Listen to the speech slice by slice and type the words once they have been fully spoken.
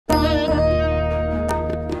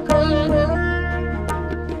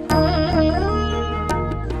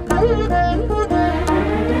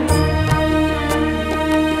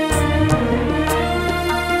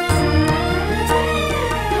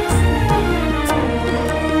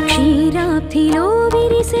క్షీరాబ్ధిలో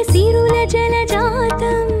విరిసె సిరుల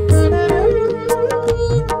జలజాతం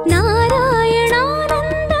నారాయణానంద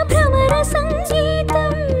భ్రమర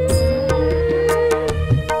సంగీతం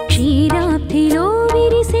క్షీరాబ్ధిలో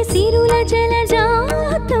విరిసె సిరుల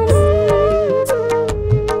జలజాతం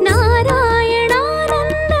నారాయణానంద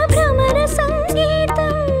భ్రమర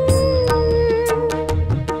సంగీతం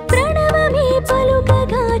ప్రణవమే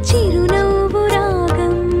పలుకగా చిరునవ్వు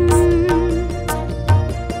రాగం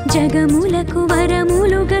జగములకు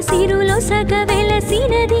వరములుగా సిరులొసగ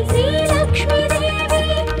వెలసినది శ్రీలక్ష్మీదేవి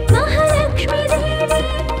మహాలక్ష్మీదేవి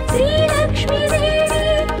శ్రీలక్ష్మీదేవి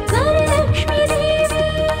వరలక్ష్మీదేవి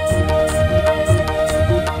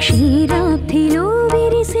క్షీరాబ్ధిలో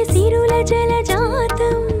విరిసె సిరుల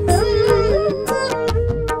జలజాతం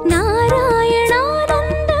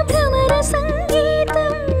నారాయణానంద భ్రమర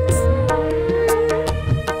సంగీతం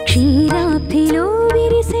క్షీరాబ్ధిలో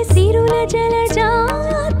విరిసె సిరుల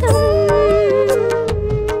జలజాతం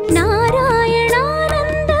నారాయణానంద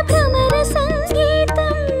భ్రమర సంగీతం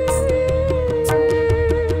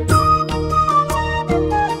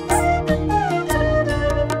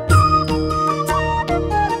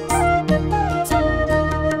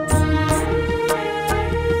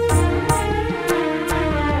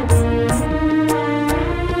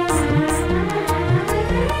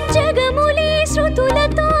జగములే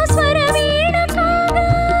శృతులతో స్వరవీణ కాగా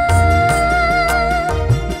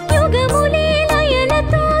యుగములే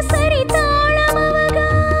లయలతో సరితాళమవగా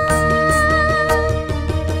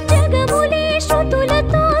జగములే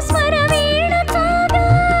శృతులతో స్వరవీణ కాగా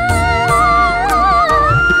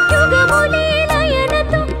యుగములే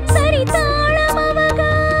లయలతో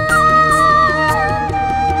సరితాళమవగా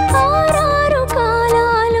ఆరారు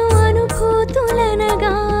కాలాలు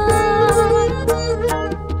అనుభూతులనగా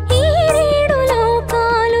ఈ రేడు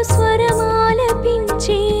లోకాలు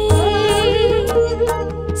స్వరమాలపించే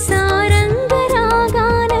సారంగ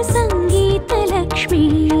రాగాల సంగీత లక్ష్మి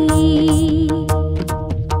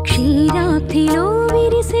క్షీరాబ్ధిలో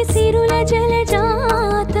విరిసె సిరుల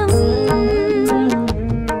జలజాతం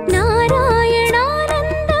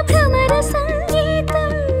నారాయణానంద భ్రమర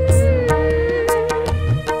సంగీతం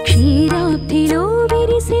క్షీరాబ్ధిలో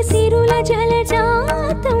విరిసె సిరుల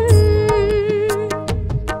జలజాతం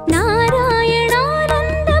నారాయణానంద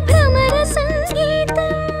భ్రమర సంగీతం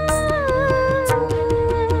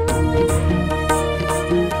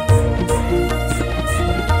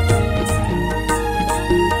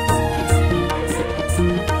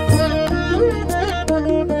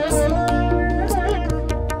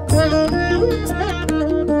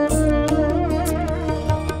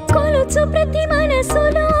కొలుచు ప్రతి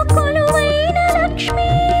మనసులో కొలువైన లక్ష్మి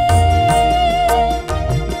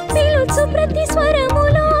పిలుచు ప్రతి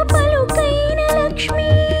స్వరములో పలుకైన లక్ష్మి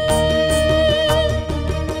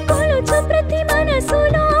కొలుచు ప్రతి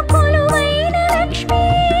మనసులో కొలువైన లక్ష్మి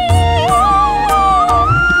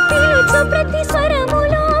పిలుచు ప్రతి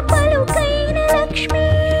స్వరములో పలుకైన లక్ష్మి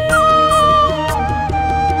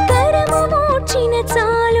కరము మోర్చిన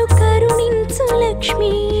చాలు కరుణించు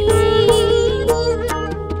లక్ష్మి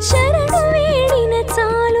శరణు వేడిన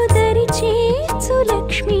చాలు దరి చేర్చు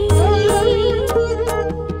లక్ష్మి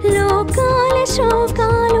లోకాల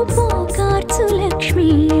శోకాలు పోకార్చు లక్ష్మి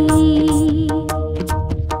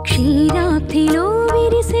క్షీరాబ్ధిలో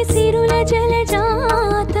విరిసె సిరుల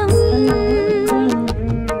జలజాతం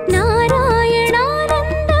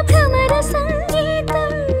నారాయణానంద భ్రమర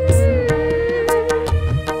సంగీతం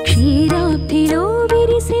క్షీరాబ్ధిలో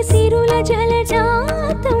విరిసె సిరుల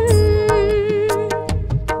జలజాతం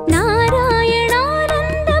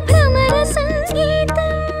నారాయణానంద భ్రమర సంగీతం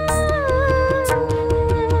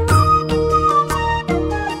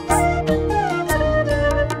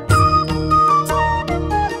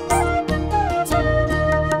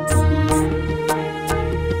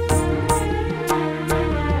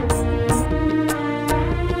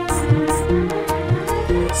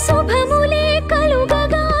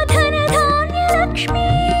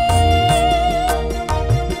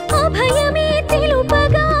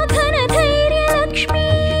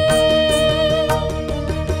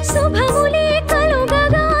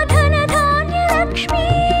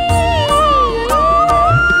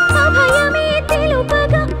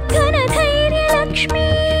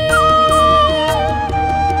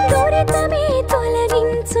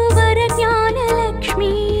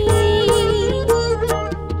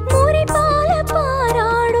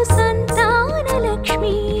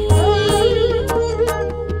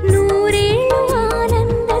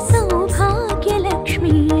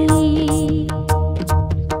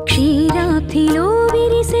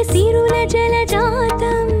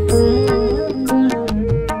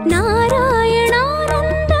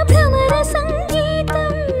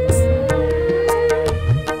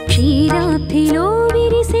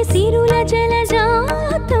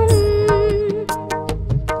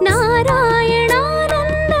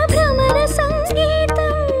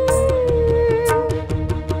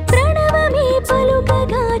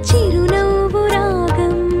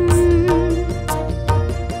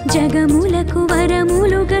జగములకు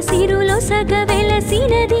వరములుగా సిరులొసగ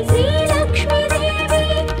వెలసినది శ్రీలక్ష్మీదేవి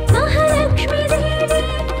మహాలక్ష్మీదేవి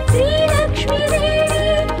శ్రీలక్ష్మీదేవి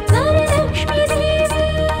వరలక్ష్మీదేవి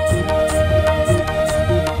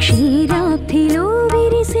క్షీరాబ్ధిలో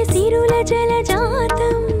విరిసె సిరుల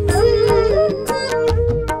జలజాతం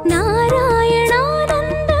నారాయణానంద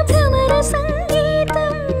భ్రమర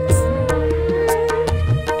సంగీతం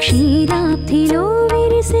క్షీరాబ్ధిలో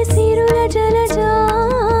విరిసె సిరుల జలజాతం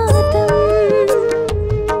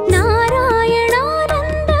నారాయణానంద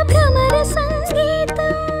భ్రమర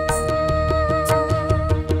సంగీతం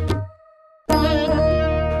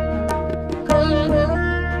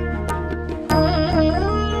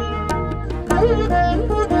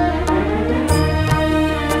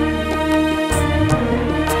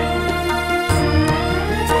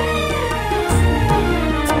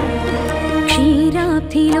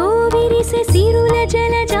క్షీరాబ్ధిలో విరిసె సిరుల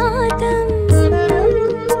జలజాతం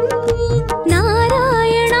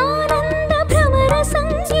నారాయణానంద భ్రమర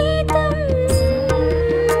సంగీతం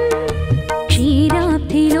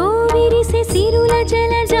క్షీరాబ్ధిలో విరిసె సిరుల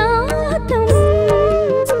జలజాతం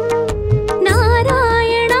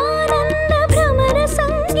నారాయణానంద భ్రమర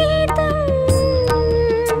సంగీతం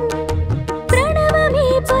ప్రణవమే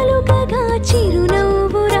పలుకగా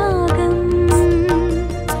చిరునవ్వు రాగం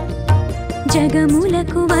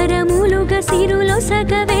జగములకు వరములుగా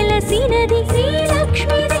సిరులొసగ వెలసినది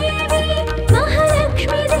శ్రీలక్ష్మీదేవి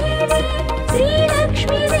మహాలక్ష్మీదేవి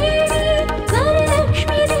శ్రీలక్ష్మీదేవి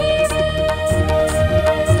వరలక్ష్మీదేవి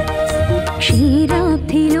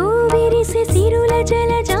క్షీరాబ్ధిలో విరిసె సిరుల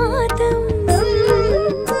జలజాతం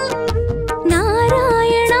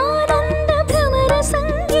నారాయణానంద భ్రమర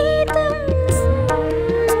సంగీతం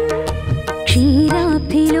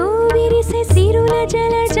క్షీరాబ్ధిలో విరిసె సిరుల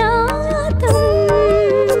జలజాతం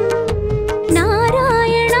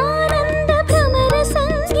నారాయణానంద భ్రమర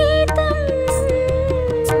సంగీతం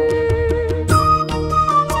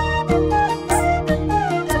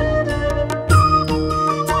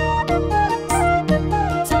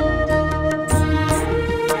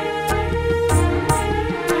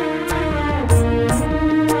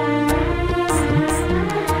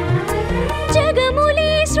జగములే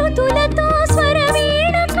శృతులతో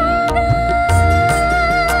స్వరవీణ కాగా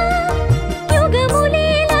యుగములే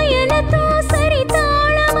లయలతో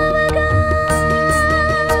సరితాళమవగా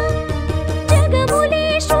జగములే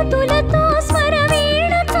శృతులతో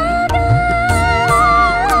స్వరవీణ కాగా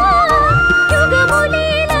యుగములే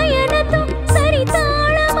లయలతో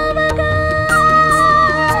సరితాళమవగా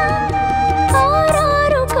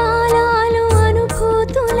ఆరారు కాలాలు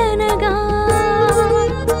అనుభూతులనగా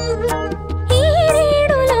ఈ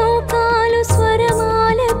రేడు లోకాలు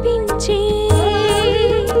స్వరమాలపించే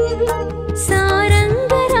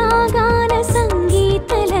సారంగ రాగాల సంగీత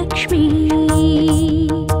లక్ష్మి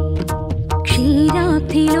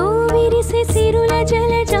క్షీరాబ్ధిలో విరిసె సిరుల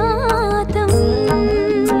జలజాతం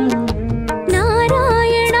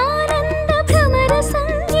నారాయణానంద భ్రమర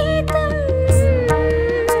సంగీతం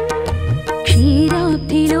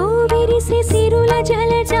క్షీరాబ్ధిలో విరిసె సిరుల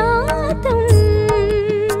జలజాతం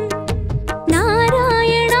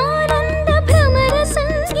నారాయణానంద భ్రమర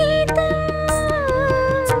సంగీతం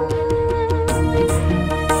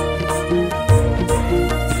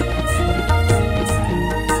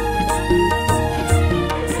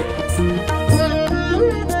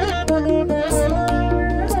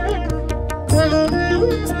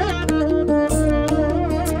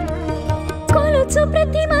కొలుచు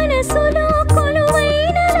ప్రతి మనసులో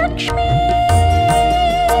కొలువైన లక్ష్మి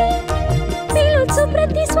పిలుచు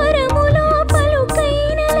ప్రతి స్వరములో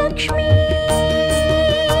పలుకైన లక్ష్మి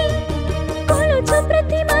కొలుచు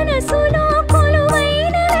ప్రతి మనసులో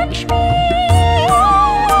కొలువైన లక్ష్మి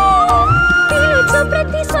పిలుచు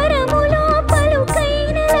ప్రతి స్వరములో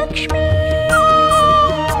పలుకైన లక్ష్మి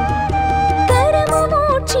కరము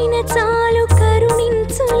మోర్చిన చాలు కరుణించు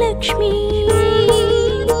లక్ష్మి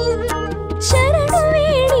శరణు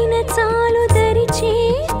వేడిన చాలు దరి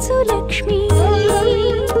చేర్చు లక్ష్మి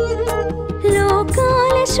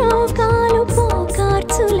లోకాల శోకాలు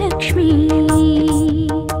పోకార్చు లక్ష్మి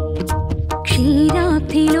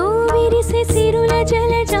క్షీరాబ్ధిలో విరిసె సిరుల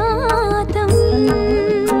జలజాతం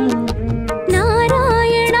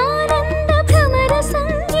నారాయణానంద భ్రమర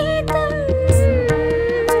సంగీతం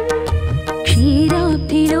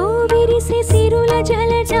క్షీరాబ్ధిలో విరిసె సిరుల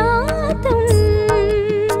జలజాతం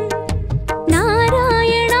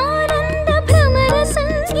నారాయణానంద భ్రమర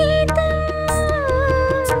సంగీతం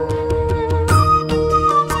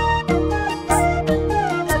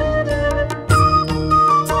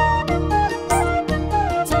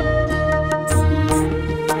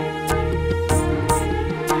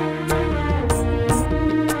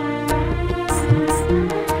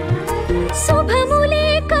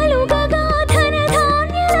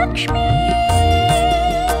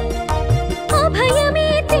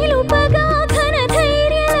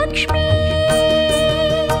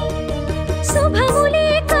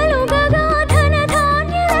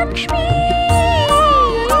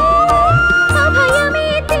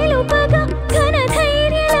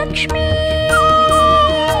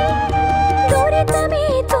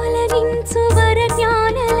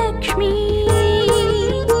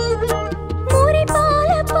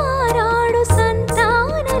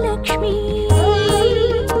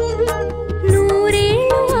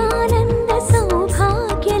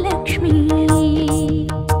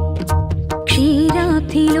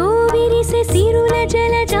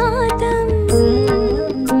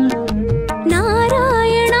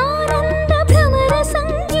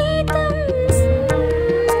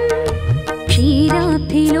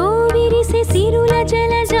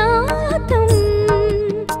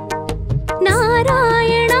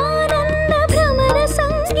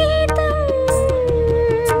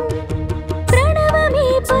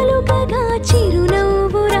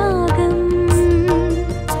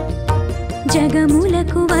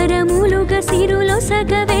సిరులో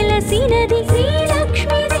సగ వెలసినది శ్రీ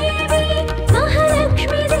లక్ష్మీ దేవి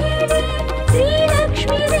మహాలక్ష్మి దేవి శ్రీ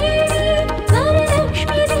లక్ష్మీ దేవి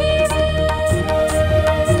వరలక్ష్మి దేవి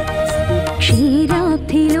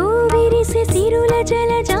క్షీరాబ్ధిలో విరిసే సిరుల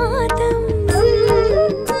జలజాతం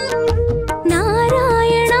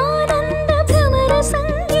నారాయణానంద భ్రమర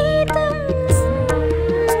సంగీతం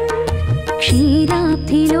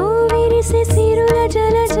క్షీరాబ్ధిలో విరిసే సిరుల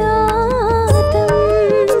జలజాతం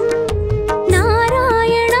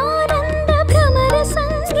నారాయణానంద భ్రమర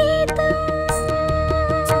సంగీతం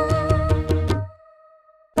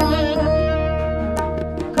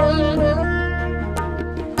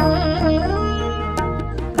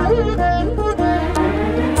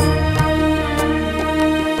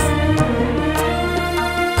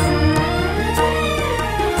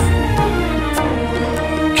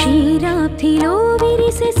క్షీరాబ్ధిలో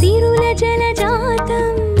విరిసే సిరుల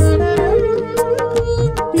జలజాతం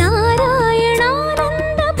నారాయణానంద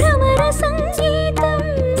భ్రమర సంగీతం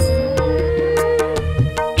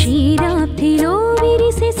క్షీరాబ్ధిలో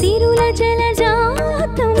విరిసే సిరుల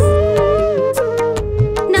జలజాతం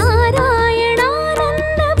నారాయణానంద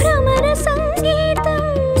భ్రమర సంగీతం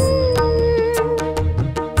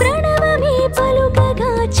ప్రణవమే పలుకగా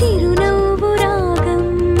చిరునవ్వు రాగం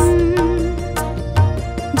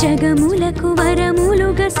జగములకు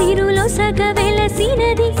వరములుగా సిరులో సగ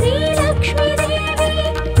వెలసినది శ్రీ లక్ష్మీ దేవి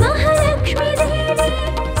మహాలక్ష్మి దేవి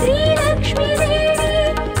శ్రీ లక్ష్మీ దేవి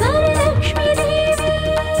వరలక్ష్మి దేవి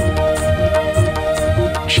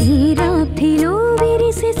క్షీరాబ్ధిలో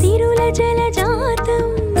విరిసే సిరుల జలజాతం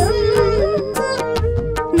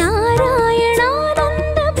నారాయణానంద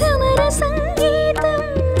భ్రమర సంగీతం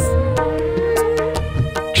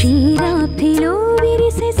క్షీరాబ్ధిలో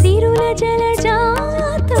విరిసే సిరుల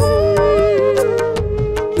జలజాతం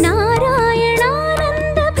నారాయణానంద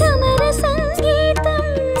భ్రమర సంగీతం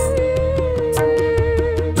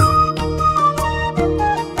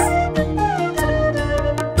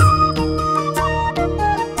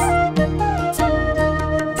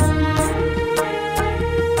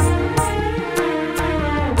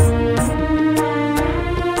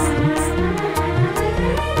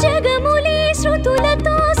జగములే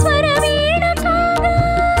శృతులతో స్వరవీణ కాగా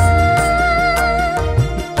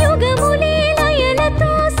యుగములే లయలతో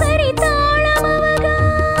సరితాళమవగా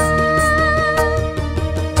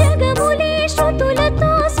జగములే శృతులతో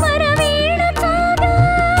స్వరవీణ కాగా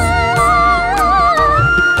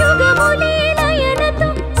యుగములే లయలతో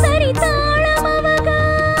సరితాళమవగా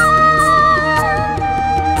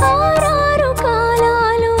ఆరారు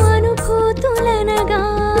కాలాలు అనుభూతులనగా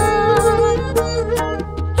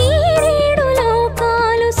ఈ రేడు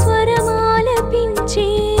లోకాలు స్వరమాలపించే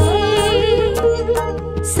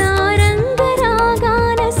సారంగ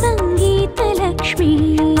రాగాన సంగీత లక్ష్మి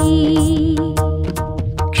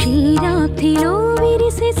క్షీరాబ్ధిలో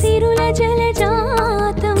విరిసే సిరుల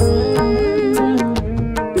జలజాతం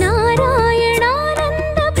నారాయణానంద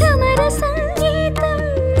భ్రమర సంగీతం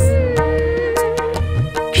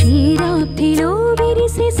క్షీరాబ్ధిలో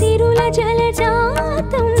విరిసే సిరుల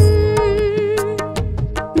జలజాతం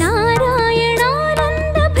నారాయణానంద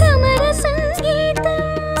భ్రమర సంగీతం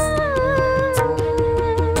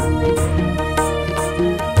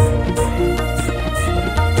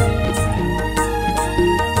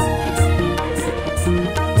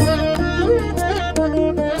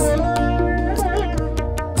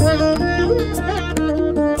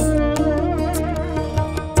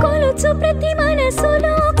కొలుచు ప్రతి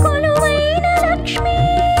మనసులో కొలువైన లక్ష్మి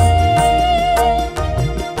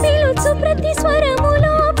పిలుచు ప్రతి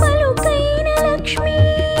స్వరములో పలుకైన లక్ష్మి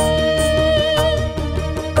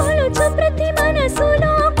కొలుచు ప్రతి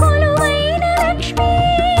మనసులో కొలువైన లక్ష్మి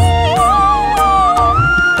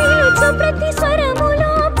పిలుచు ప్రతి స్వరములో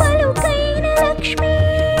పలుకైన లక్ష్మి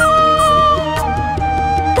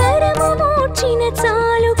కరము మోర్చిన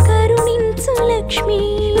చాలు కరుణించు లక్ష్మి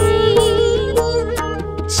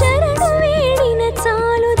శరణు వేడిన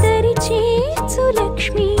చాలు దరి చేర్చు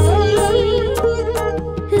లక్ష్మి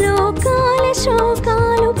లోకాల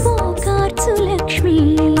శోకాలు పోకార్చు లక్ష్మి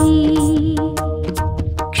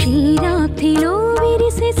క్షీరాబ్ధిలో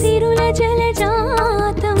విరిసే సిరుల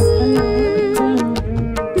జలజాతం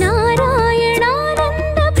నారాయణానంద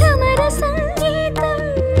భ్రమర సంగీతం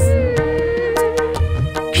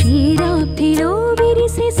క్షీరాబ్ధిలో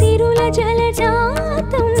విరిసే సిరుల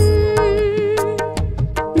జలజాతం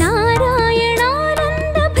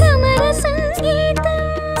నారాయణానంద భ్రమర సంగీతం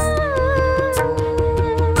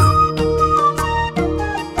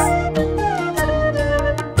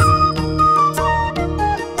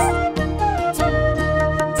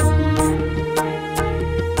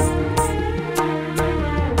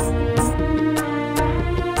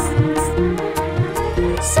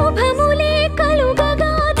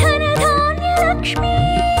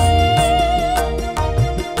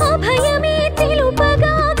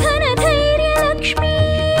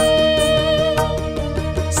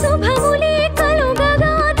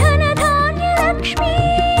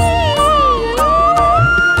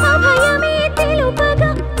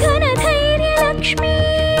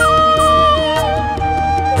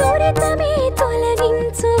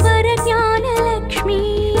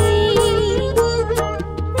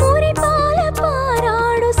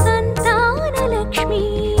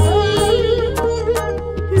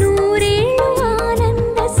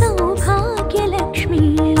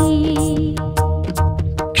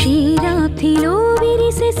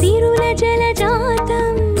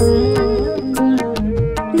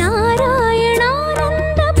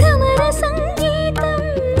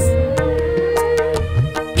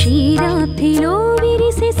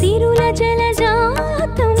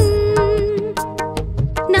జలజాతం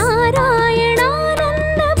నారాయణానంద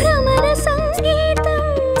భ్రమర సంగీతం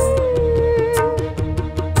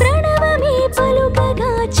ప్రణవమే పలుకగా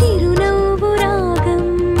చిరునవ్వు రాగం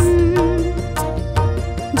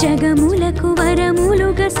జగములకు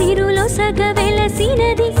వరములుగా సిరులొసగ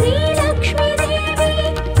వెలసినది శ్రీలక్ష్మీదేవి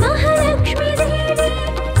మహాలక్ష్మీదేవి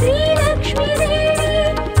శ్రీలక్ష్మీదేవి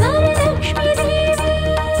వరలక్ష్మీదేవి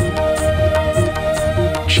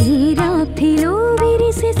క్షీరాబ్ధిలో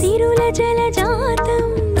విరిసె సిరుల జలజాతం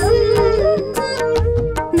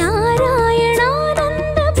నారాయణానంద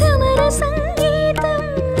భ్రమర సంగీతం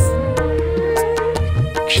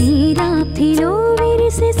క్షీరాబ్ధిలో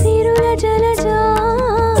విరిసె సిరుల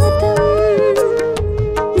జలజాతం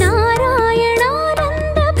నారాయణానంద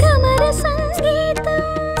భ్రమర సంగీతం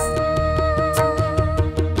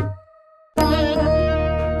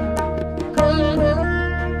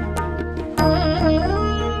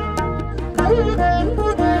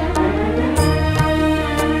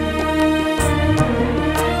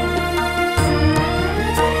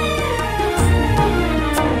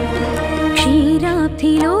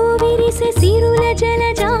క్షీరాబ్ధిలో విరిసె సిరుల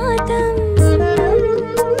జలజాతం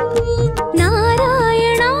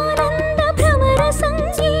నారాయణానంద భ్రమర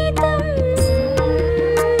సంగీతం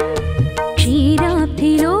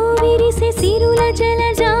క్షీరాబ్ధిలో విరిసె సిరుల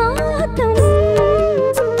జలజాతం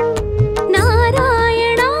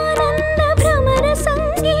నారాయణానంద భ్రమర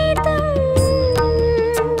సంగీతం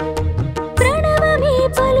ప్రణవమే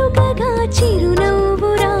పలుకగా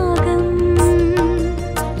చిరునవ్వు రాగం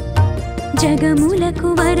జగములకు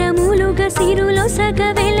వరములుగా సిరులొసగ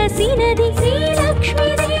వెలసినది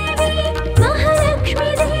శ్రీలక్ష్మీదేవి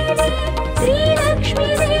మహాలక్ష్మీదేవి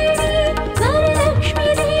శ్రీలక్ష్మీదేవి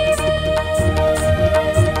వరలక్ష్మీదేవి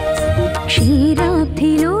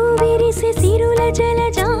క్షీరాబ్ధిలో విరిసె సిరుల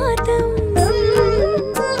జలజాతం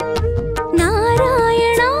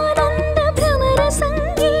నారాయణానంద భ్రమర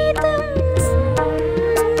సంగీతం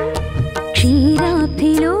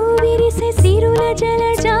క్షీరాబ్ధిలో విరిసె సిరుల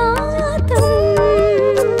జలజాతం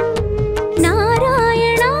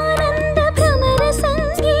నారాయణానంద భ్రమర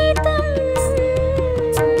సంగీతం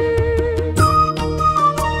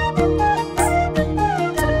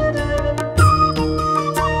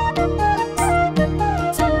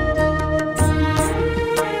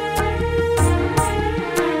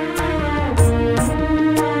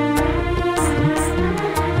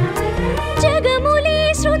జగములే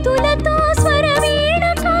శృతులతో స్వరవీణ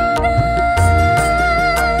కాగా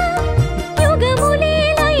యుగములే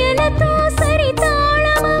లయలతో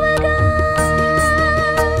సరితాళమవగా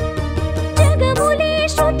జగములే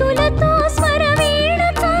శృతులతో స్వరవీణ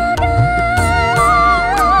కాగా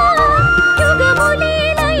యుగములే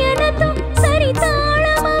లయలతో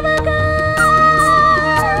సరితాళమవగా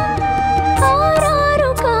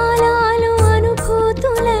ఆరారు కాలాలు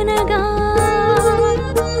అనుభూతులనగా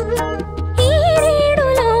ఈ రేడు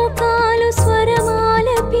లోకాలు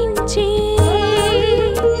స్వరమాలపించే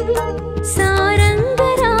సారంగ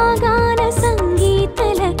రాగాన సంగీత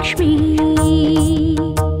లక్ష్మి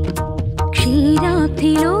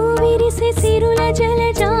క్షీరాబ్ధిలో విరిసె సిరుల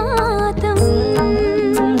జలజాతం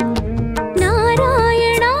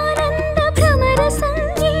నారాయణానంద భ్రమర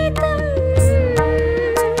సంగీతం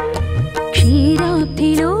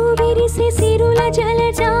క్షీరాబ్ధిలో విరిసె సిరుల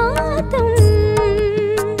జలజాతం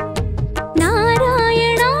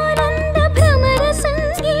నారాయణానంద భ్రమర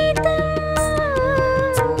సంగీతం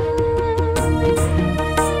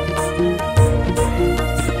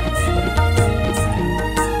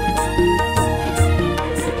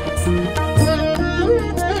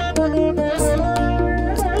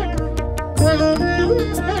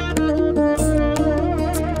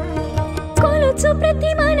కొలుచు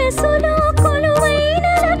ప్రతి మనసులో కొలువైన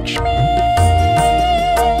లక్ష్మి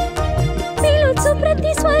పిలుచు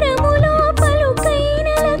ప్రతి స్వరములో పలుకైన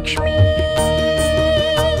లక్ష్మి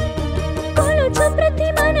కొలుచు ప్రతి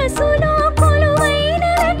మనసులో కొలువైన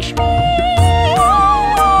లక్ష్మి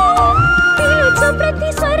పిలుచు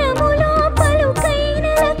ప్రతి స్వరములో పలుకైన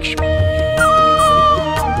లక్ష్మి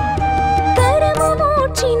కరము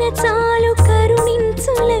మోర్చిన చాలు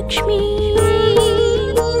కరుణించు లక్ష్మి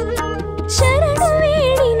శరణు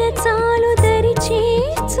వేడిన చాలు దరి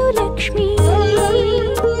చేర్చు లక్ష్మి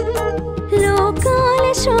లోకాల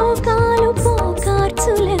శోకాలు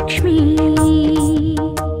పోకార్చు లక్ష్మి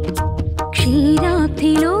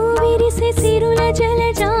క్షీరాబ్ధిలో విరిసె సిరుల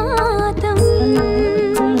జలజాతం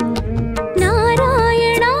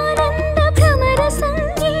నారాయణానంద భ్రమర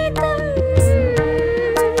సంగీతం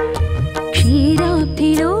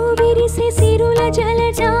క్షీరాబ్ధిలో విరిసె సిరుల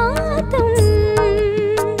జలజాతం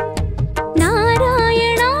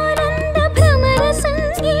నారాయణానంద భ్రమర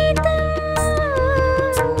సంగీతం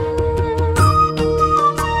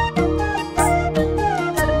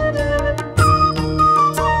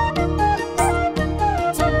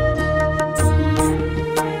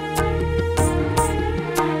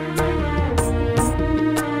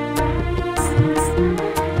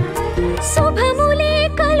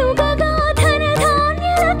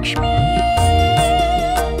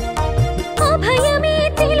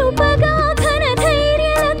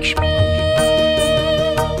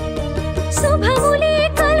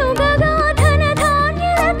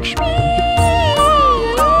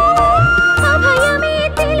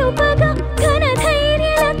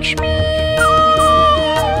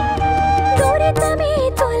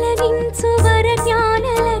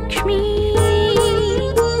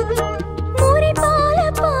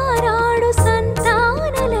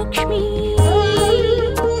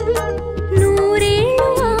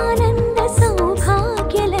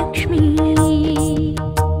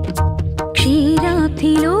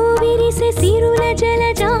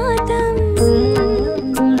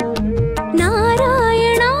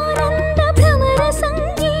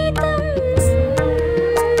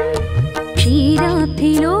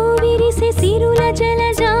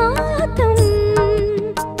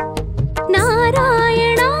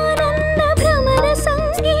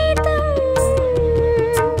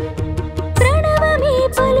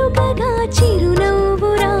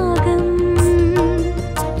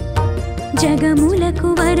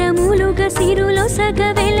సిరులొసగ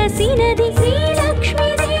వెలసినది శ్రీ లక్ష్మీ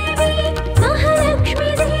దేవి మహాలక్ష్మి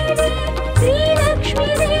దేవి శ్రీ లక్ష్మీ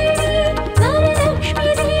దేవి వరలక్ష్మి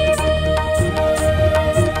దేవి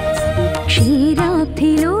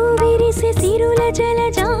క్షీరాబ్ధిలో విరిసె సిరుల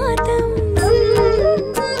జలజాతం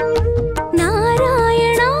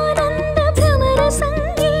నారాయణానంద భ్రమర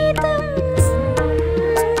సంగీతం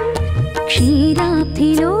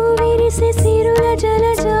క్షీరాబ్ధిలో విరిసె సిరుల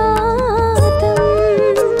జలజాతం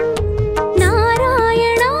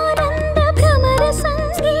నారాయణానంద భ్రమర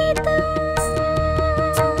సంగీతం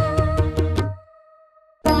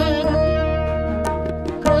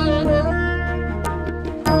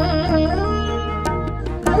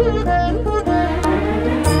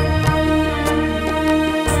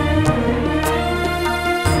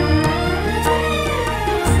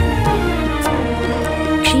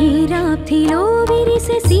క్షీరాబ్ధిలో విరిసె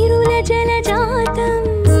సిరుల జలజాతం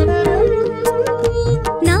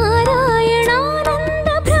నారాయణానంద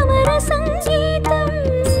భ్రమర సంగీతం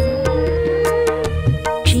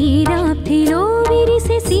క్షీరాబ్ధిలో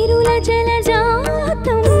విరిసె సిరుల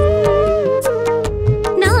జలజాతం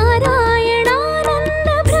నారాయణానంద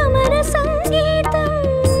భ్రమర సంగీతం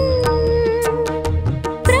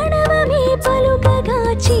ప్రణవమే పలుకగా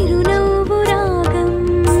చిరునవ్వు రాగం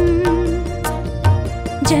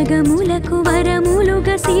జగములకు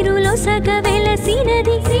వరములుగా సిరులొసగ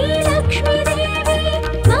వెలసినది శ్రీ లక్ష్మీ దేవి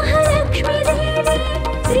మహాలక్ష్మి దేవి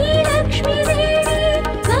శ్రీ లక్ష్మీ దేవి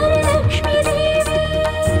వరలక్ష్మి దేవి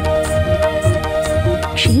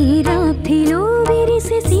క్షీరాబ్ధిలో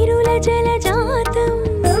విరిసె సిరుల జలజాతం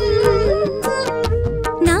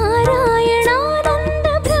నారాయణానంద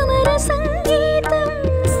భ్రమర సంగీతం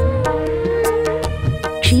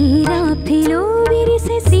క్షీరాబ్ధిలో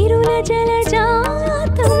విరిసె సిరుల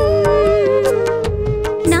జలజాతం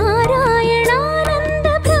నారాయణానంద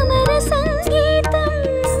భ్రమర సంగీతం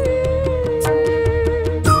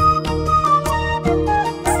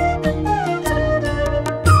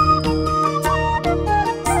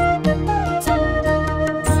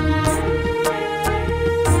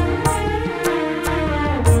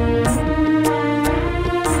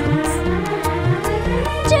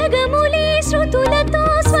జగములే శృతులతో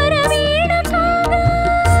స్వరవీణ కాగా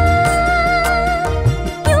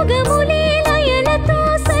యుగములే లయలతో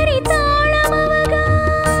సరితాళమవగా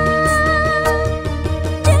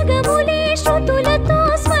జగములే శృతులతో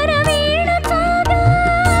స్వరవీణ కాగా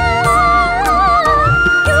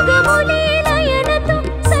యుగములే లయలతో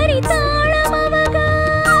సరితాళమవగా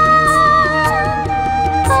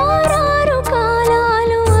ఆరారు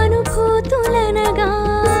కాలాలు అనుభూతులనగా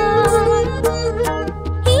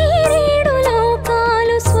ఈ రేడు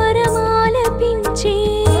లోకాలు స్వరమాలపించే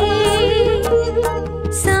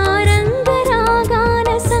సారంగ రాగాన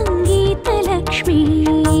సంగీత లక్ష్మి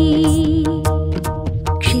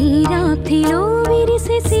క్షీరాబ్ధిలో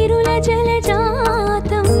విరిసె సిరుల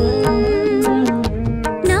జలజాతం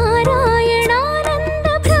నారాయణానంద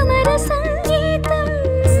భ్రమర సంగీతం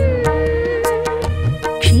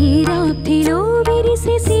క్షీరాబ్ధిలో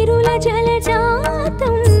విరిసె సిరుల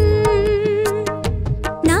జలజాతం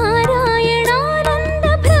నారాయణానంద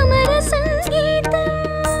భ్రమర సంగీతం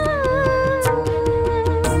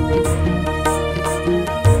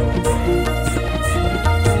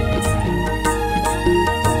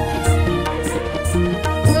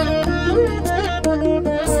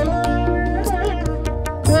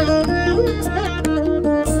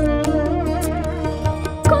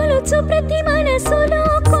కొలుచు ప్రతి మనసులో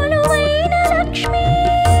కొలువైన లక్ష్మి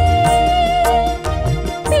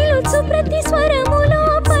పిలుచు ప్రతి స్వరములో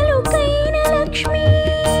పలుకైన లక్ష్మి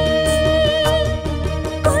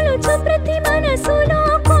కొలుచు ప్రతి మనసులో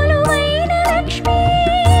కొలువైన లక్ష్మి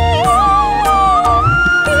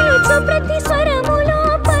పిలుచు ప్రతి స్వరములో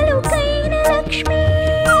పలుకైన లక్ష్మి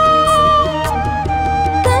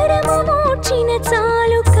కరము మోచిన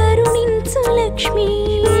చాలు కరుణించు లక్ష్మి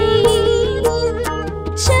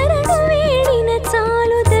శరణు వేడిన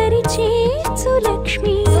చాలు దరి చేర్చు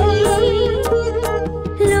లక్ష్మి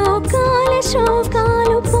లోకాల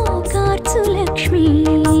శోకాలు పోకార్చు లక్ష్మి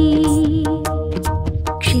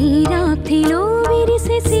క్షీరాబ్ధిలో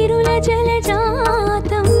విరిసె సిరుల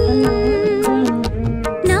జలజాతం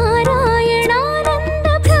నారాయణానంద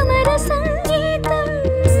భ్రమర సంగీతం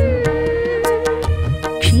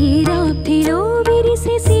క్షీరాబ్ధిలో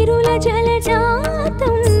విరిసె సిరుల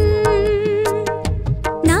జలజాతం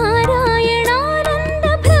నారాయణానంద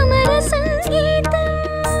భ్రమర సంగీతం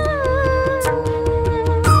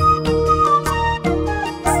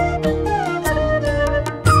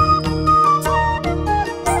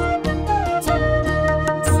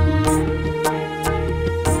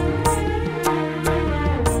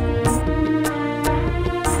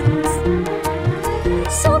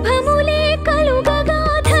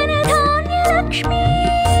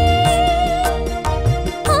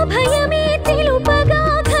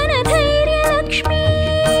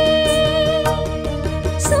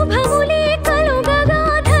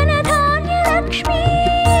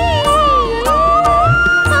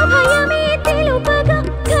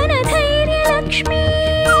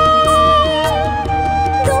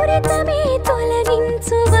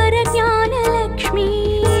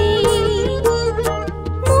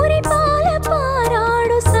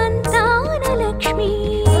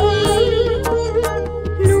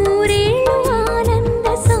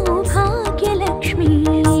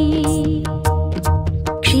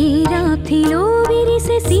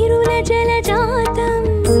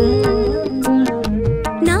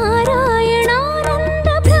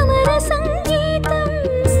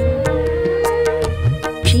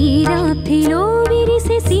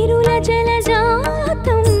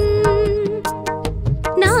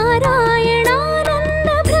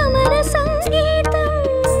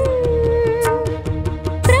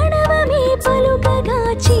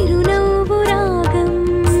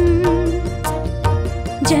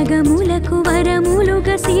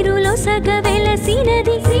సిరులో సగ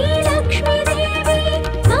వెలసినది శ్రీలక్ష్మి దేవి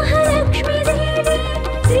మహాలక్ష్మి దేవి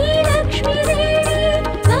శ్రీలక్ష్మి దేవి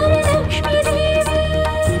వరలక్ష్మి దేవి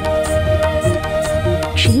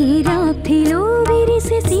క్షీరాబ్ధిలో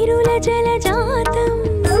విరిసే సిరుల జలజాతం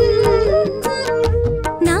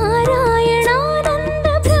నారాయణానంద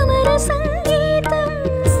భ్రమర సంగీతం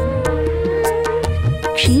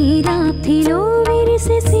క్షీరాబ్ధిలో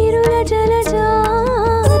విరిసే సిరుల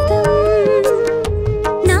జలజాతం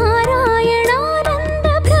నారాయణానంద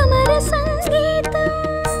భ్రమర సంగీతం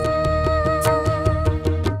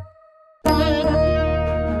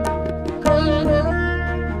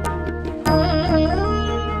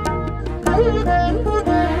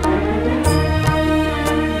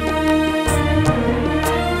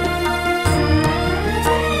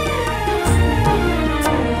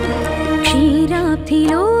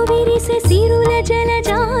క్షీరాబ్ధిలో విరిసే సిరుల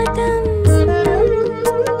జలజాతం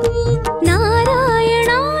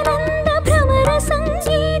నారాయణానంద భ్రమర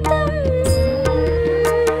సంగీతం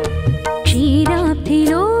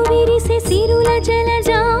క్షీరాబ్ధిలో విరిసే సిరుల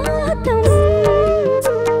జలజాతం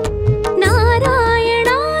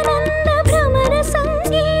నారాయణానంద భ్రమర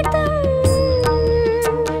సంగీతం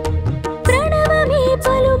ప్రణవమే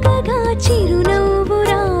పలుకగా చిరునవ్వు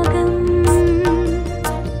రాగం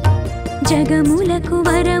జగములకు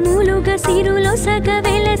వరములుగా సిరులో సగ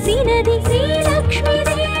వెలసినది శ్రీలక్ష్మి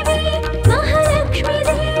దేవి మహాలక్ష్మి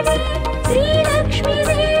దేవి శ్రీలక్ష్మి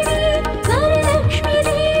దేవి వరలక్ష్మి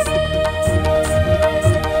దేవి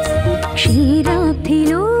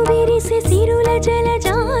క్షీరాబ్ధిలో విరిసే సిరుల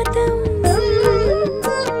జలజాతం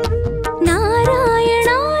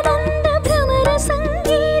నారాయణానంద భ్రమర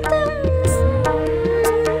సంగీతం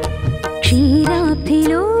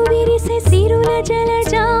క్షీరాబ్ధిలో విరిసే సిరుల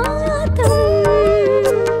జలజాతం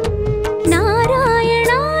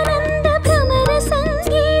నారాయణానంద భ్రమర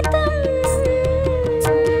సంగీతం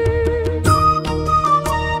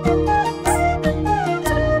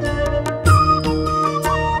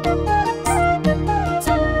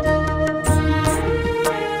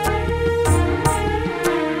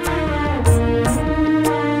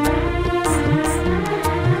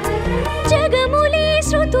జగములే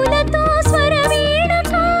శృతులతో స్వరవీణ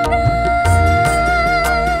కాగా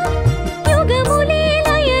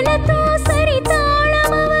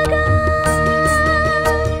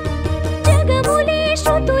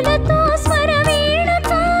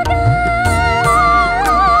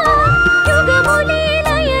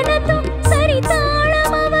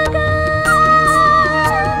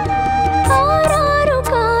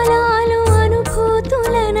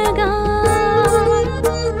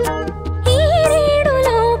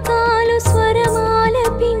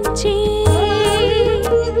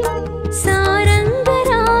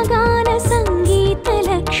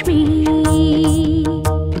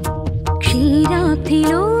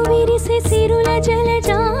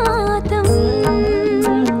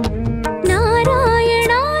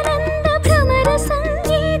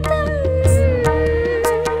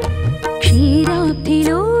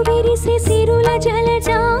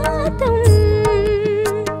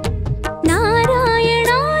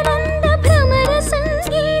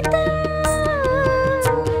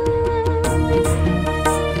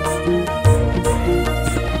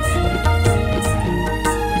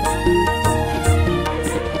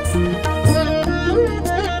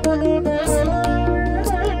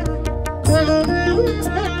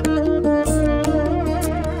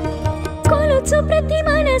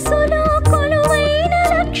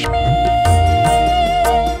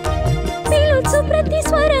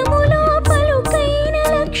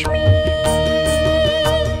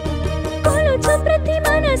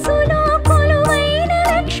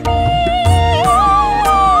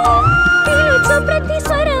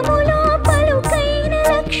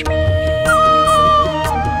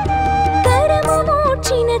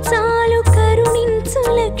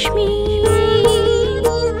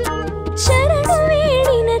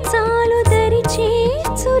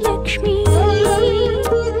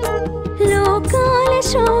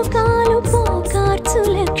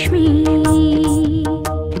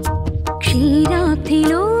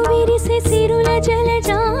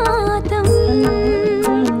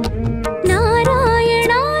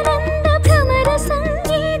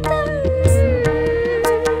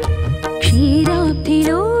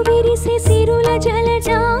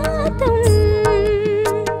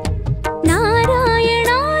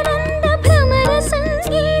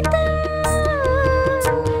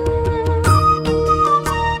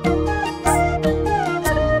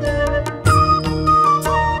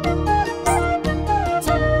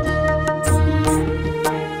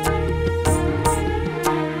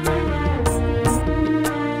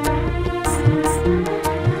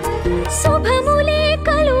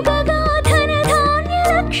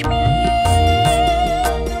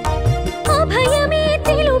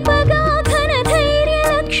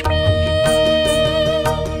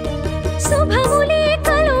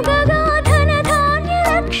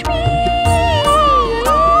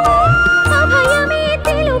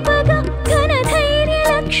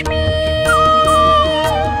లక్ష్మి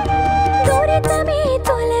దురితమే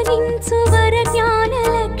తొలగించు వరజ్ఞాన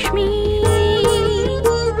లక్ష్మి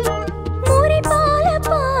మురిపాల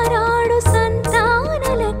పారాడు సంతాన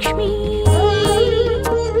లక్ష్మి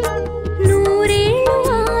నూరేళ్ళు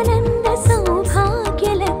ఆనంద సౌభాగ్య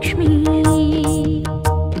లక్ష్మి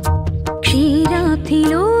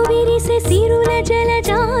క్షీరాబ్ధిలో విరిసే సిరుల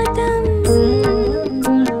జలజాతం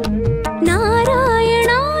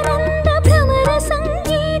నారాయణానంద భ్రమర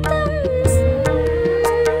సంగీతం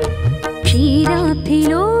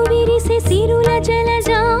క్షీరాబ్ధిలో విరిసే సిరుల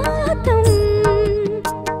జలజాతం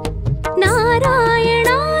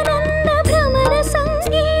నారాయణానంద భ్రమర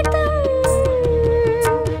సంగీతం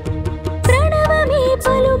ప్రణవమే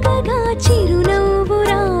పలుకగా చిరునవ్వు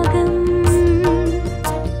రాగం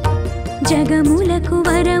జగములకు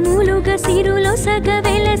వరములుగా సిరులో సగ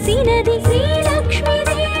వెలసినది శ్రీలక్ష్మి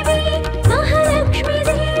దేవి మహాలక్ష్మి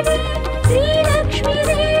దేవి శ్రీలక్ష్మి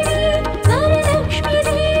దేవి వరలక్ష్మి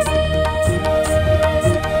దేవి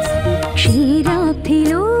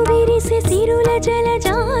క్షీరాబ్ధిలో విరిసే సిరుల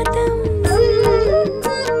జలజాతం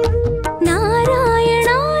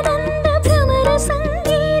నారాయణానంద భ్రమర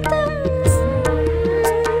సంగీతం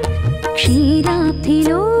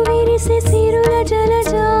క్షీరాబ్ధిలో విరిసే సిరుల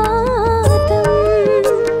జలజాతం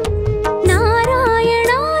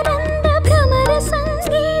నారాయణానంద భ్రమర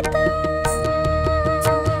సంగీతం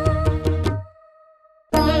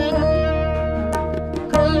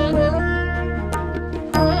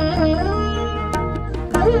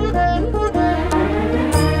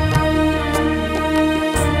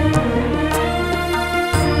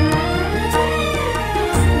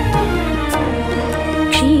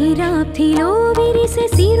క్షీరాబ్ధిలో విరిసే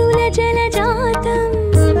సిరుల జలజాతం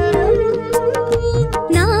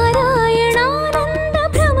నారాయణానంద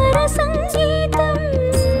భ్రమర సంగీతం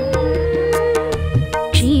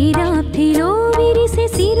క్షీరాబ్ధిలో విరిసే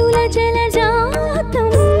సిరుల జలజాతం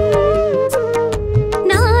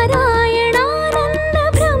నారాయణానంద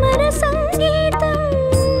భ్రమర సంగీతం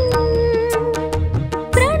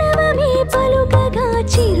ప్రణవమే పలుకగా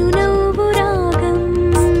చిరునవ్వు రాగం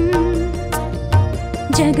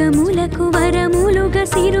జగములకు వరములుగా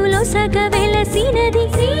సిరులో సగ వెలసినది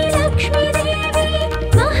శ్రీలక్ష్మి దేవి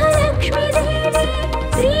మహాలక్ష్మి దేవి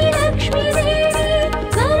శ్రీలక్ష్మి దేవి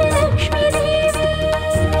వరలక్ష్మి దేవి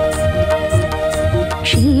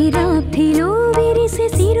క్షీరాబ్ధిలో విరిసే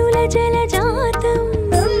సిరుల జలజాతం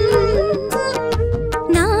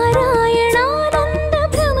నారాయణానంద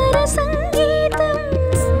భ్రమర సంగీతం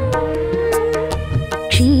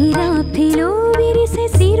క్షీరాబ్ధిలో విరిసే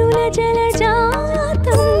సిరుల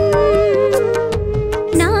జలజాతం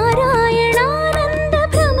నారాయణానంద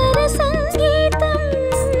భ్రమర సంగీతం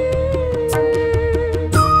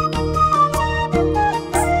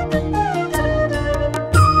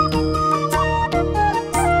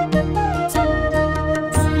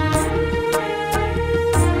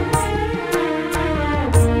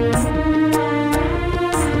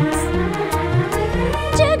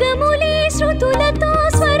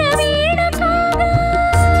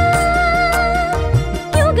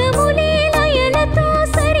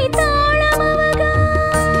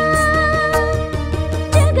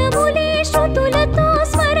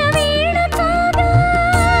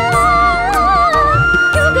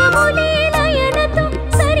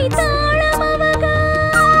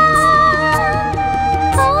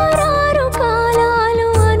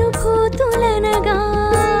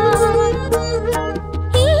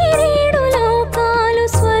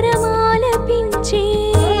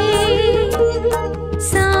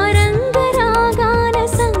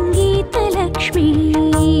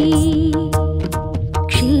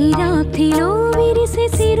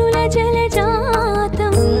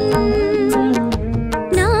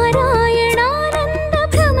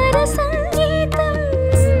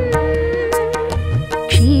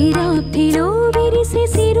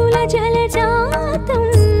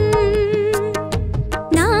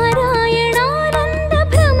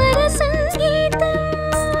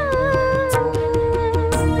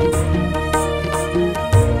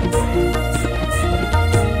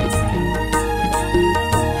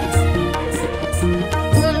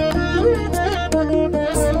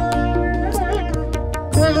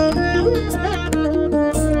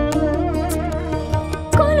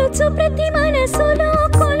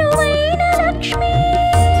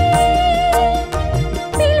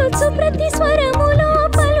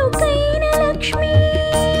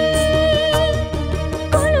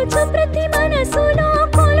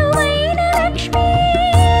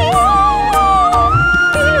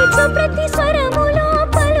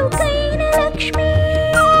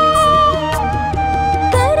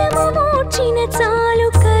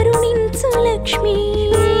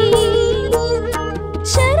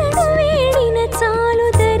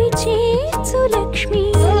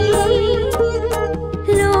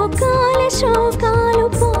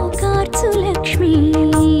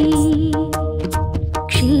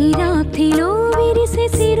క్షీరాబ్ధిలో విరిసే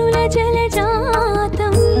సిరుల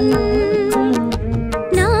జలజాతం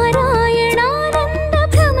నారాయణానంద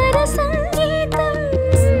భ్రమర సంగీతం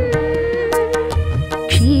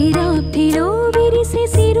క్షీరాబ్ధిలో విరిసే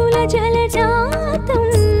సిరుల జలజాతం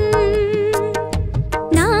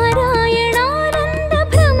నారాయణానంద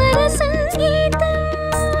భ్రమర సంగీతం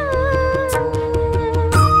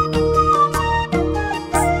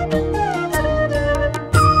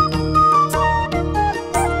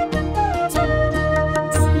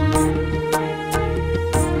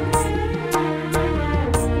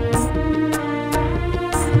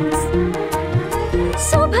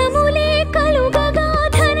శుభములే కలుగగా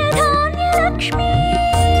ధనధాన్య లక్ష్మి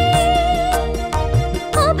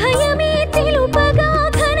అభయమే తెలుపగా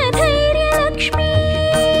ఘనధైర్య లక్ష్మి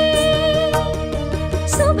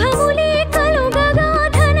శుభములే కలుగగా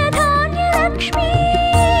ధనధాన్య లక్ష్మి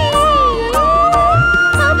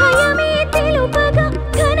అభయమే తెలుపగా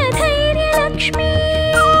ఘనధైర్య లక్ష్మి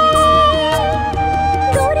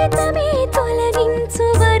దురితమే తొలగించు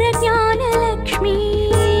వరజ్ఞాన లక్ష్మి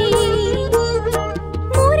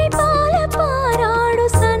మురిపాల పారాడు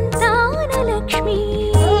సంతాన లక్ష్మి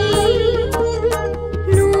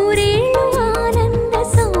నూరేళ్ళు ఆనంద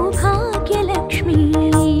సౌభాగ్య లక్ష్మి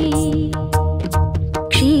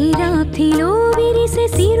క్షీరాబ్ధిలో విరిసే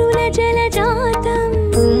సిరుల జలజాతం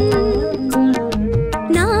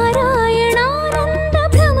నారాయణానంద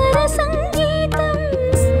భ్రమర సంగీతం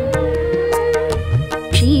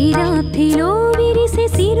క్షీరాబ్ధిలో విరిసే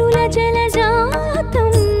సిరుల జలజాతం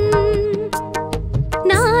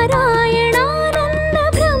నారాయణానంద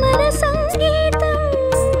భ్రమర సంగీతం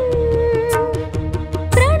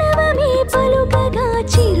ప్రణవమే పలుకగా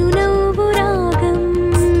చిరునవ్వు రాగం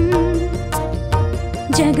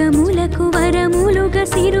జగములకు వరములుగా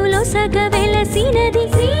సిరులో సగ వెలసినది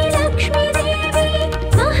శ్రీలక్ష్మీదేవి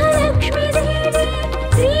మహాలక్ష్మీదేవి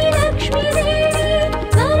శ్రీలక్ష్మీదేవి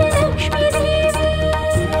వరలక్ష్మీదేవి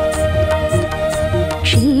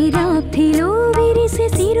క్షీరాబ్ధిలో విరిసే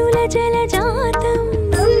సిరుల జలజాతం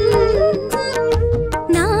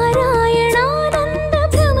నారాయణానంద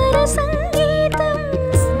భ్రమర సంగీతం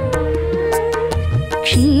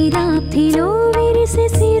క్షీరాబ్ధిలో విరిసే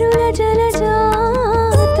సిరుల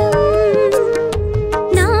జలజాతం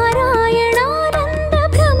నారాయణానంద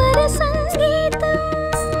భ్రమర సంగీతం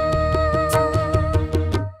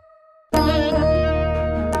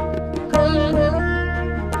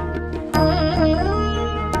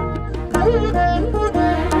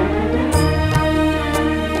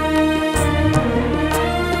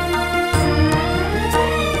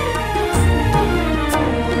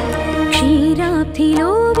క్షీరాబ్ధిలో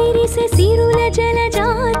విరిసే సిరుల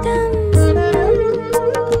జలజాతం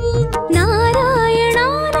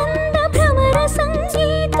నారాయణానంద భ్రమర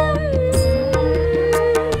సంగీతం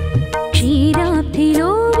క్షీరాబ్ధిలో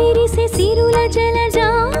విరిసే సిరుల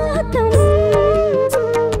జలజాతం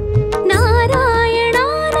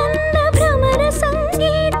నారాయణానంద భ్రమర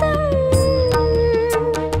సంగీతం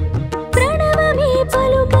ప్రణవమే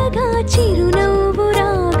పలుకగా చిరునవ్వు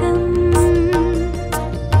రాగం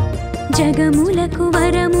జగములకు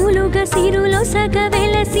వరములుగా సిరులో సగ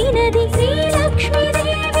వెలసినది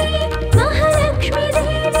శ్రీలక్ష్మీదేవి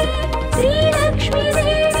మహాలక్ష్మీదేవి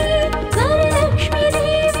శ్రీలక్ష్మీదేవి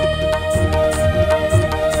వరలక్ష్మీదేవి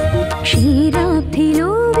క్షీరాబ్ధిలో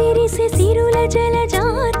విరిసే సిరుల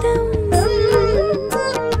జలజాతం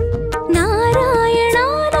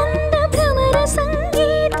నారాయణానంద భ్రమర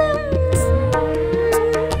సంగీతం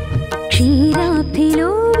క్షీరాబ్ధిలో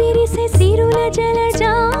విరిసే సిరుల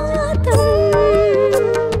జలజాతం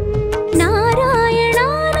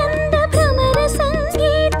నారాయణానంద భ్రమర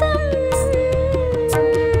సంగీతం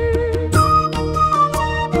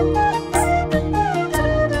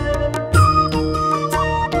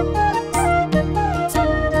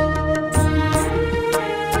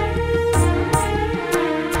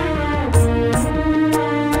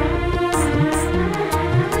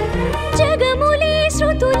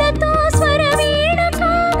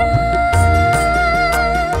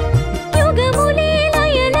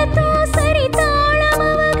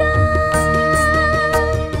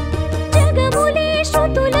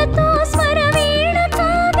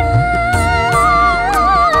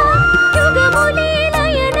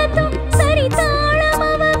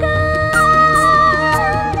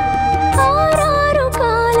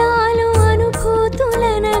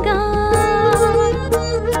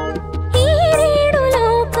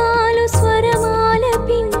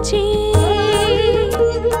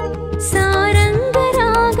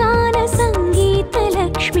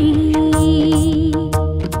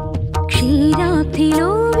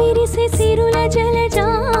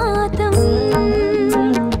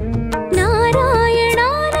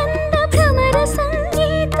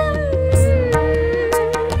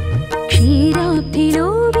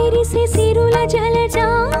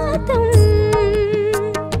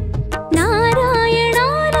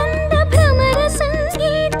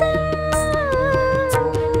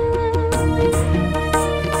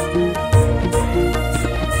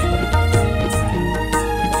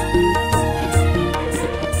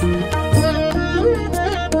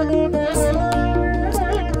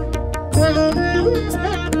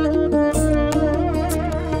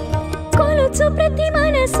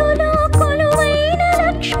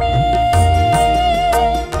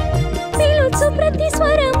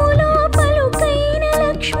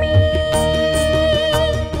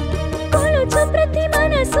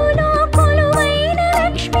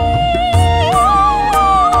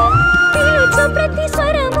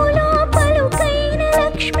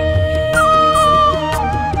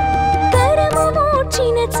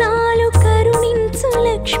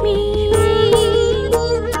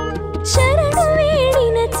శరణు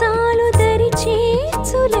వేడిన చాలు దరి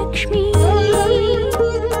చేర్చు లక్ష్మి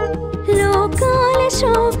లోకాల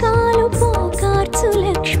శోకాలు పోకార్చు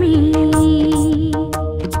లక్ష్మి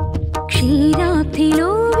క్షీరాబ్ధిలో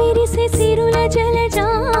విరిసే సిరుల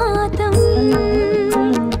జలజాతం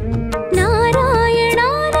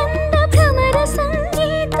నారాయణానంద భ్రమర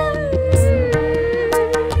సంగీతం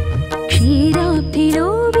క్షీరాబ్ధిలో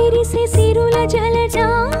విరిసే సిరుల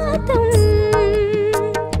జలజాతం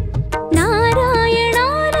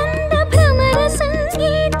నారాయణానంద భ్రమర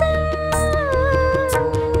సంగీతం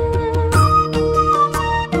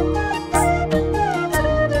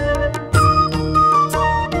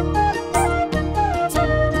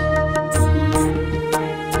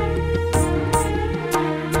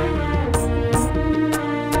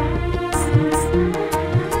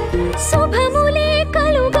శుభములే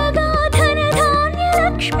కలుగగా ధనధాన్య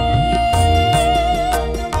లక్ష్మి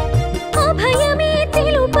అభయమే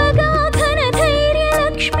తెలుపగా ఘనధైర్య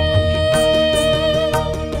లక్ష్మి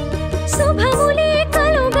శుభములే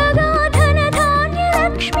కలుగగా ధనధాన్య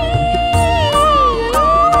లక్ష్మి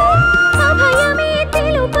అభయమే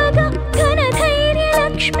తెలుపగా ఘనధైర్య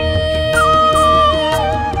లక్ష్మి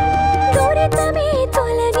దురితమే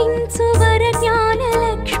తొలగించు వరజ్ఞాన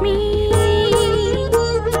లక్ష్మి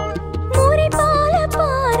మురిపాల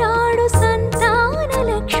పారాడు సంతాన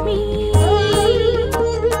లక్ష్మి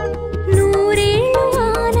నూరేళ్ళు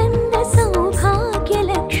ఆనంద సౌభాగ్య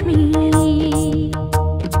లక్ష్మి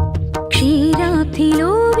క్షీరాబ్ధిలో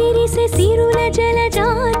విరిసే సిరుల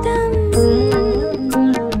జలజాతం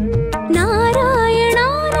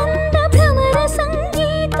నారాయణానంద భ్రమర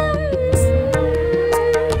సంగీతం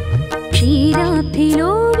క్షీరాబ్ధిలో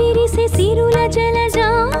విరిసే సిరుల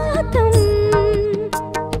జలజాతం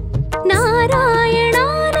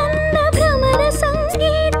నారాయణానంద భ్రమర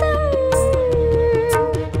సంగీతం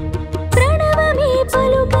ప్రణవమే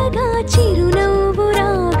పలుకగా చిరునవ్వు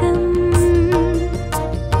రాగం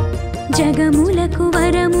జగములకు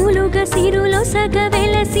వరములుగా సిరులో సగ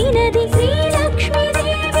వెలసినది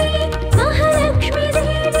శ్రీలక్ష్మీదేవి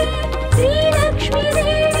మహాలక్ష్మీదేవి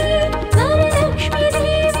శ్రీలక్ష్మీదేవి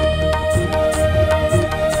వరలక్ష్మీదేవి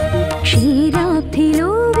క్షీరాబ్ధిలో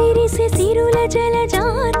విరిసే సిరుల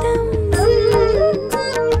జలజాతం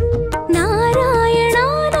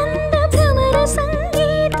నారాయణానంద భ్రమర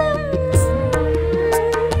సంగీతం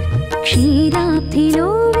క్షీరాబ్ధిలో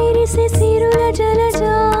విరిసే సిరుల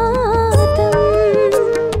జలజాతం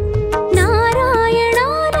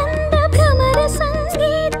నారాయణానంద భ్రమర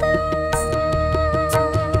సంగీతం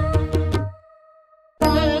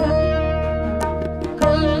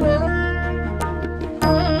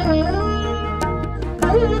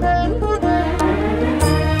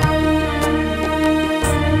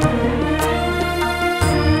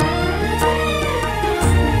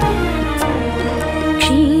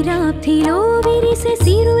క్షీరాబ్ధిలో విరిసే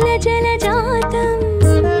సిరుల జలజాతం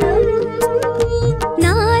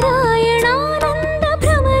నారాయణానంద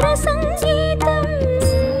భ్రమర సంగీతం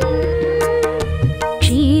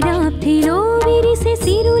క్షీరాబ్ధిలో విరిసే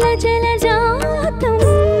సిరుల జలజాతం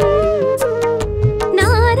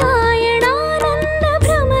నారాయణానంద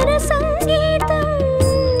భ్రమర సంగీతం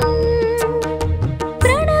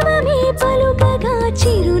ప్రణవమే పలుకగా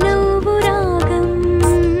చిరునవ్వు రాగం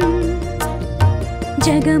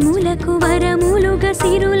జగములకు వరములుగా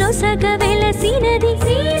సిరులో సగ వెలసినది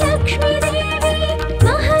శ్రీలక్ష్మీదేవి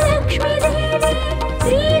మహాలక్ష్మీదేవి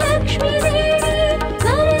శ్రీలక్ష్మీదేవి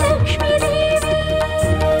వరలక్ష్మీదేవి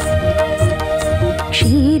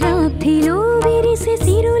క్షీరాబ్ధిలో విరిసే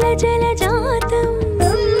సిరుల జలజాతం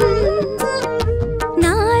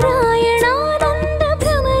నారాయణానంద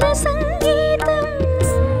భ్రమర సంగీతం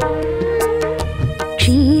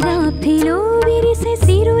క్షీరాబ్ధిలో విరిసే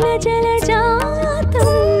సిరుల జలజాతం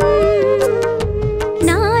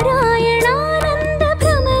నారాయణానంద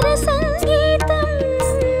భ్రమర సంగీతం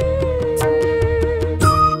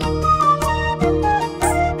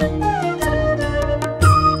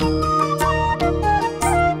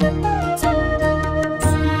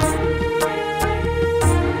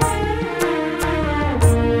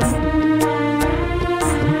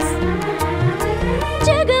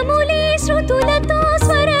జగములే శృతులతో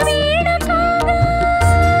స్వరవీణ కాగా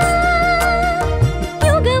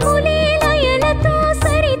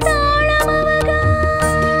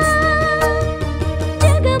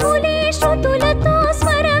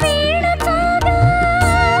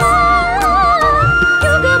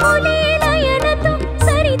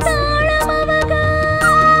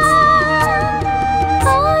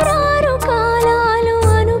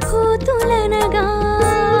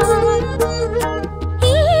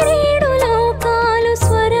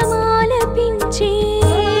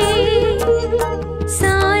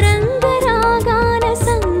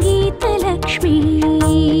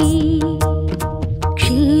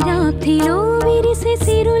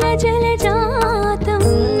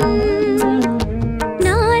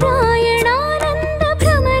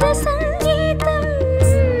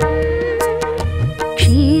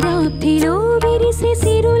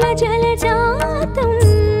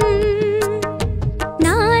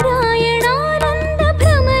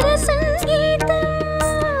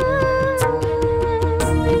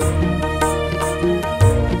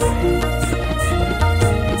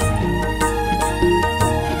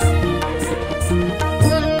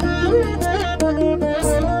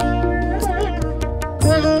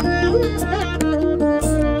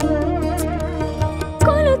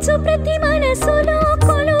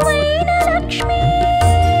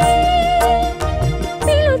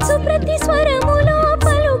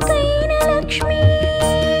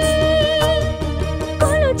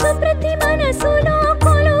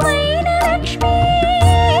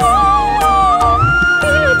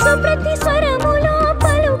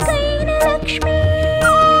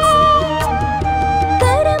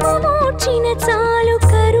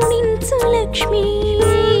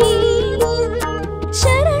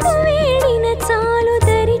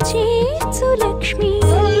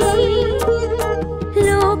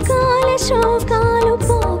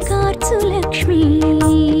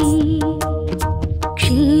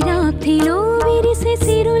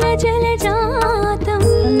जलजातं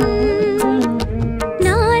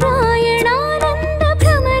नारायणानन्द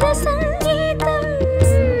भ्रमर संगीतं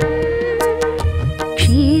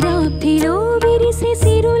क्षीराब्धिलो विरिसे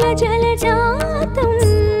सिरुल जलजातं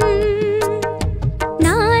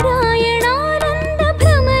नारायणानन्द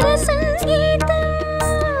भ्रमर संगीतं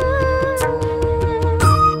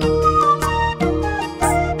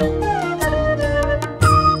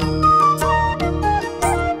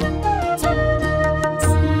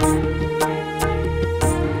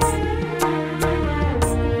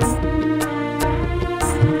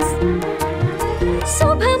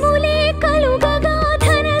शुभमुले कलुगगा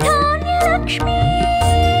धनधान्य लक्ष्मी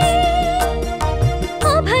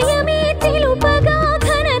अभयमे तिलुपगा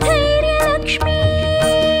घनधैर्य लक्ष्मी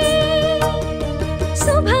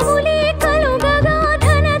शुभमुले कलुगगा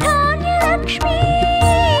धनधान्य लक्ष्मी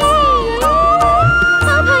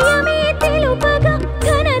अभयमे तिलुपगा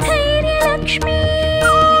घनधैर्य लक्ष्मी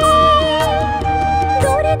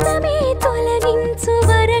दुरितमे तొలగించు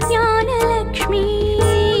వరజ్ఞాన లక్ష్మి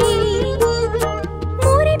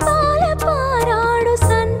మురిపాల పారాడు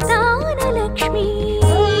సంతాన లక్ష్మి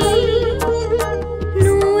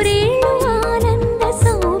నూరేళ్ళు ఆనంద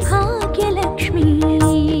సౌభాగ్య లక్ష్మి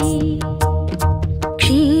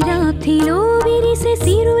క్షీరాబ్ధిలో విరిసే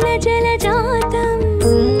సిరుల జలజాతం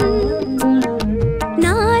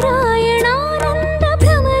నారాయణానంద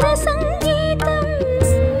భ్రమర సంగీతం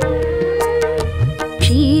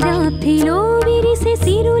క్షీరాబ్ధిలో విరిసే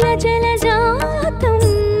సిరుల జలజాతం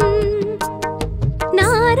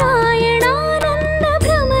నారాయణానంద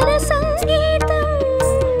భ్రమర సంగీతం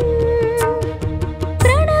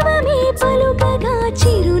ప్రణవమే పలుకగా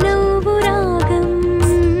చిరునవ్వు రాగం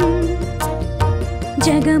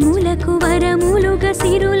జగములకు వరములుగా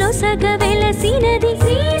సిరులొసగ వెలసినది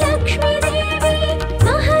శ్రీలక్ష్మీదేవి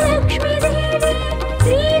మహాలక్ష్మీదేవి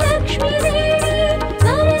శ్రీలక్ష్మీదేవి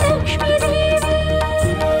వరలక్ష్మీదేవి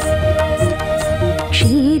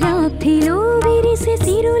క్షీరాబ్ధిలో విరిసే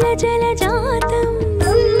సిరుల జలజాతం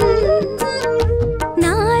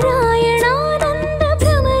నారాయణానంద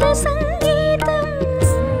భ్రమర సంగీతం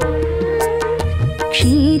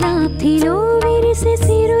క్షీరాబ్ధిలో విరిసే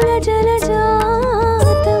సిరుల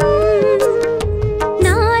జలజాతం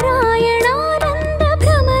నారాయణానంద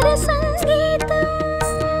భ్రమర సంగీతం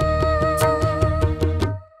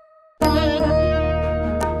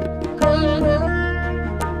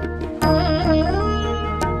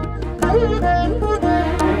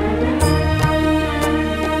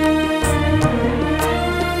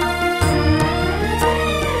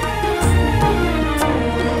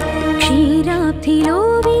క్షీరాబ్ధిలో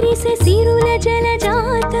విరిసే సిరుల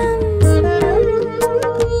జలజాతం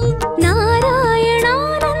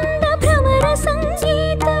నారాయణానంద భ్రమర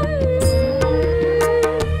సంగీతం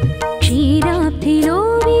క్షీరాబ్ధిలో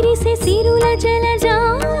విరిసే సిరుల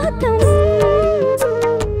జలజాతం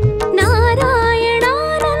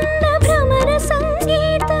నారాయణానంద భ్రమర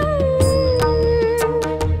సంగీతం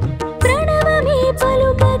ప్రణవమే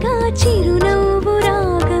పలుకగా చిరునవ్వు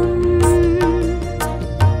రాగం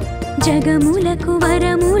జగములకు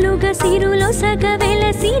వరములుగా సిరులొసగ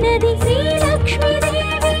వెలసినది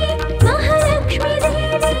శ్రీలక్ష్మీదేవి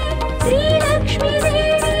మహాలక్ష్మీదేవి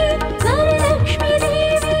శ్రీలక్ష్మీదేవి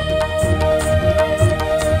వరలక్ష్మీదేవి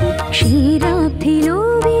క్షీరాబ్ధిలో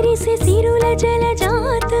విరిసే సిరుల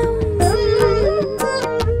జలజాతం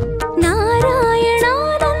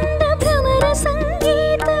నారాయణానంద భ్రమర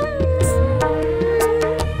సంగీతం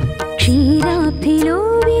క్షీరాబ్ధిలో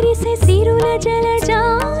విరిసే సిరుల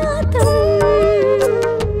జలజాతం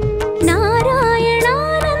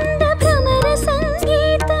నారాయణానంద భ్రమర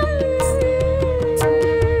సంగీతం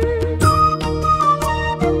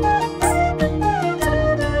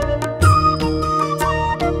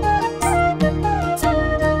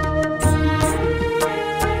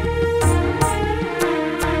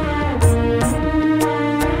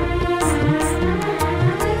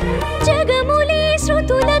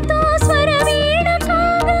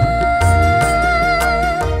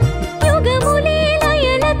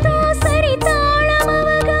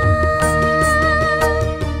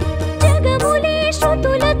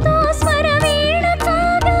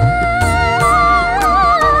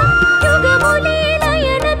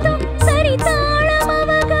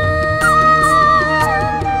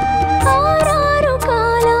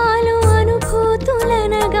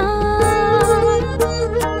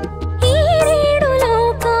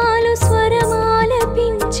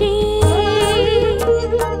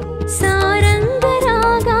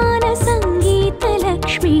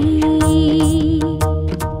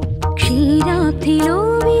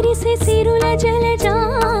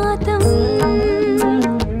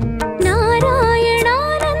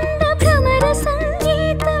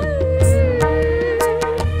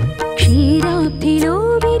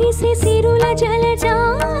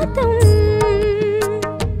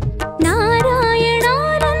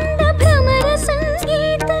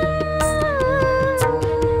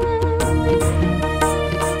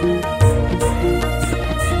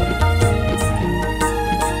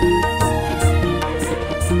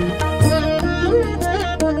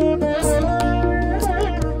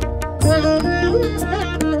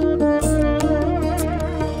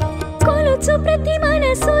కొలుచు ప్రతి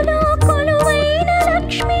మనసులో కొలువైన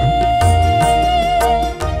లక్ష్మి,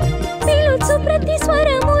 పిలుచు ప్రతి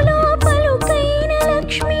స్వరములో పలుకైన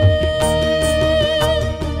లక్ష్మి,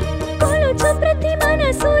 కొలుచు ప్రతి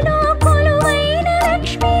మనసులో కొలువైన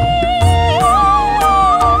లక్ష్మి,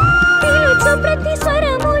 పిలుచు ప్రతి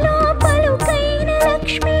స్వరములో పలుకైన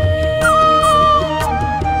లక్ష్మి,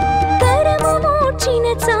 కరము మోచిన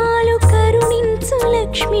చాలు కరుణించు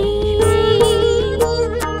లక్ష్మి,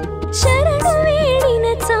 శరణు వేడిన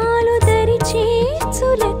చాలు దరి చేర్చు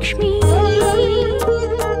లక్ష్మి,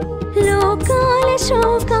 లోకాల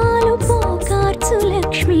శోకాలు పోకార్చు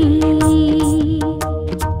లక్ష్మి,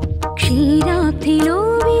 క్షీరాబ్ధిలో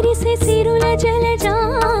విరిసే సిరుల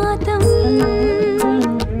జలజాతం,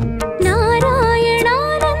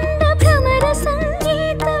 నారాయణానంద భ్రమర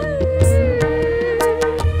సంగీతం,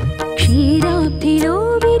 క్షీరాబ్ధిలో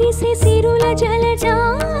విరిసే సిరుల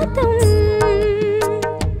జలజాతం,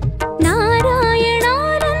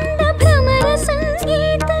 నారాయణానంద భ్రమర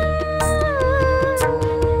సంగీతం.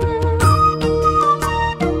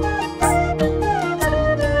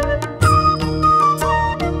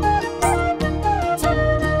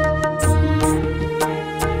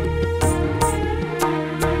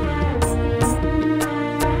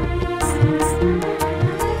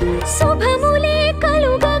 శుభములే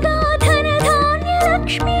కలుగగా ధనధాన్య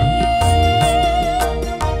లక్ష్మి,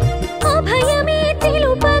 అభయమే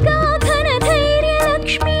తెలుపగా ఘనధైర్య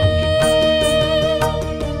లక్ష్మి,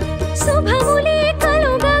 శుభములే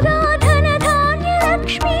కలుగగా ధనధాన్య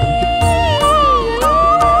లక్ష్మి,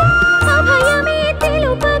 అభయమే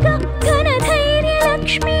తెలుపగా ఘనధైర్య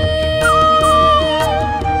లక్ష్మి,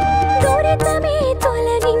 దురితమే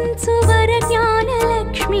తొలగించు వరజ్ఞాన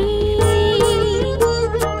లక్ష్మి,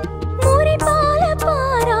 మురిపాల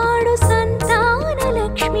పారాడు సంతాన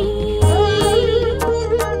లక్ష్మి,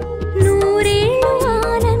 నూరేళ్ళు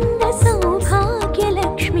ఆనంద సౌభాగ్య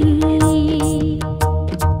లక్ష్మి,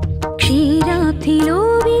 క్షీరాబ్ధిలో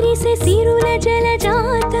విరిసే సిరుల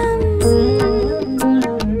జలజాతం,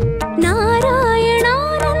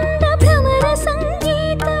 నారాయణానంద భ్రమర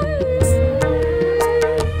సంగీతం,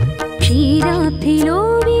 క్షీరాబ్ధిలో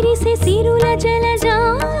విరిసే సిరుల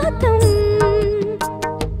జలజాతం,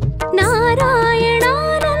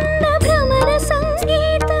 నారాయణానంద భ్రమర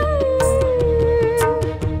సంగీతం,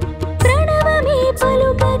 ప్రణవమే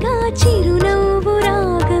పలుకగా చిరునవ్వు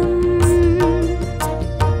రాగం,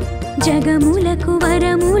 జగములకు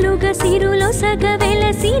వరములుగా సిరులొసగ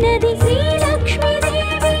వెలసినది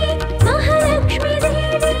శ్రీలక్ష్మీదేవి,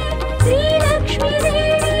 మహాలక్ష్మీదేవి,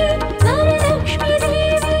 శ్రీలక్ష్మీదేవి,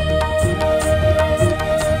 వరలక్ష్మీదేవి,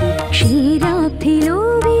 క్షీరాబ్ధిలో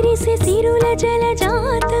విరిసే సిరుల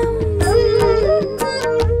జలజాతం,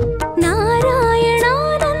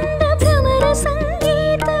 నారాయణానంద భ్రమర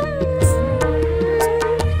సంగీతం,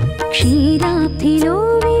 క్షీరాబ్ధిలో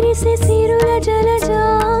విరిసే సిరుల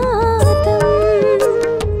జలజాతం.